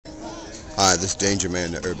Hi, this is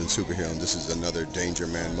DangerMan, the urban superhero, and this is another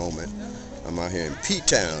DangerMan moment. I'm out here in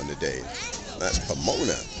P-Town today. That's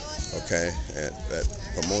Pomona, okay? At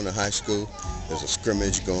Pomona High School, there's a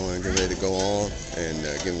scrimmage getting ready to go on, and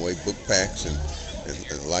giving away book packs and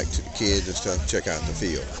light to the kids and stuff. Check out the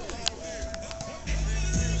field.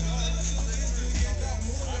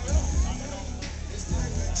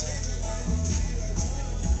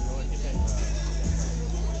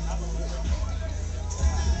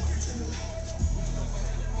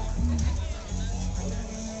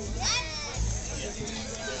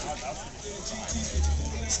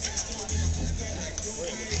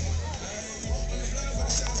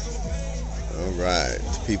 All right,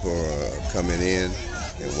 people are coming in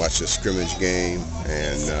and watch the scrimmage game,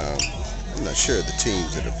 and I'm not sure of the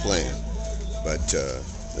teams that are playing, but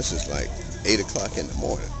this is like 8 o'clock in the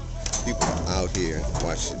morning. People are out here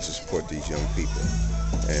watching to support these young people,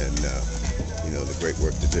 and you know, the great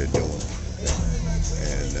work that they're doing.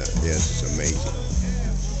 And yes, it's amazing.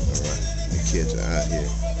 All right, the kids are out here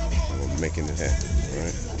making it happen. All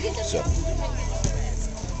right, so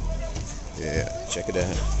yeah, check it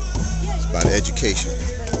out. It's about education.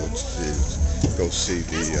 Go see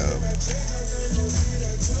the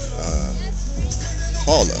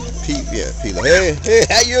Paula. Pila. Hey,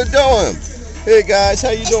 how you doing? Hey guys, how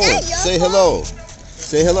you doing? Say hello.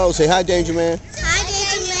 Say hello. Say hi, DangerMan. Hi,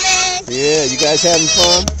 DangerMan. Yeah, you guys having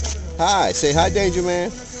fun? Hi. Say hi,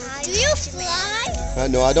 DangerMan. Do you fly?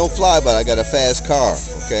 No, I don't fly, but I got a fast car.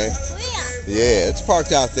 Okay. Where? Yeah, it's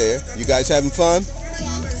parked out there. You guys having fun?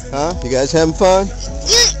 Huh? You guys having fun?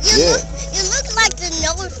 You look like the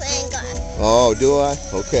Northland guy. Oh, do I?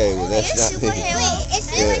 Okay, well that's not me. Wait, is this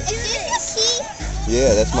a key?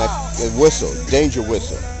 Yeah, that's my whistle, danger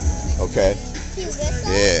whistle. Okay. Can you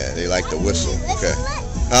whistle? Yeah, they like the whistle. Okay. Whistle it?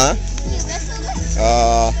 Huh? Can you whistle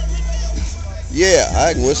it? Yeah,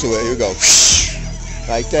 I can whistle it. Here we go.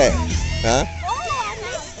 Like that. Huh? Oh,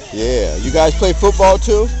 Yeah. You guys play football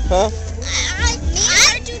too? Huh?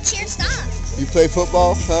 I do cheer stuff. You play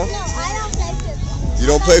football? Huh? No, I don't play football. You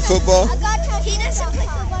don't play football? He doesn't play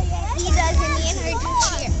football yet. He doesn't. Me and her do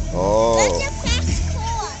cheer. Oh. That's your fast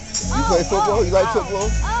car. You play football? You like football?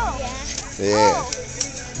 Oh. Yeah.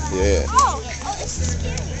 Yeah. Oh, this is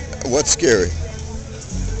scary. What's scary?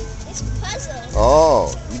 It's puzzles.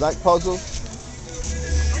 Oh, you like puzzles?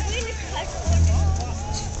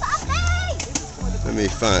 Let me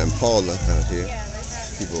find Paula out here.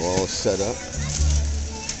 People are all set up.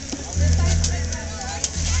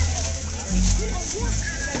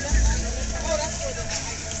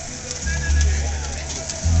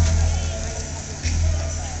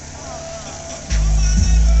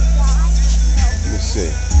 Let me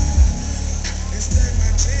see.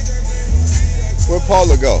 Where'd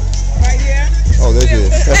Paula go? Right here. Oh, there she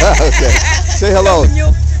is. Okay. Say hello.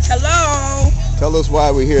 Hello. Tell us why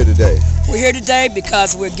we're here today. We're here today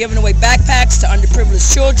because we're giving away backpacks to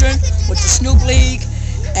underprivileged children with the Snoop League,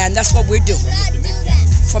 and that's what we're doing.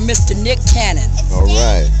 From Mr. Nick Cannon. All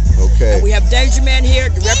right. Okay. And we have DangerMan here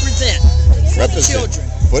to represent the children.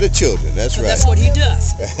 For the children. That's right. That's what he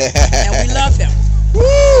does. And we love him.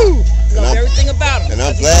 Woo! Love everything about him. And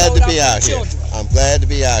I'm glad to be out here. I'm glad to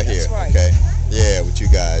be out here. Right. Okay. Yeah, with you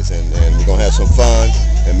guys, and we're gonna have some fun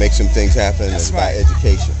and make some things happen. That's it's about right.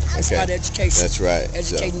 education. It's okay. about education. That's right.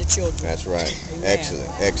 Educating the children. That's right. Amen. Excellent.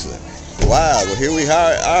 Excellent. Wow. Well, here we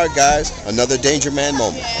are, guys. Another DangerMan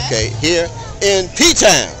moment. Okay. Here in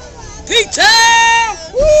P-Town. P-Town.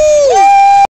 Woo!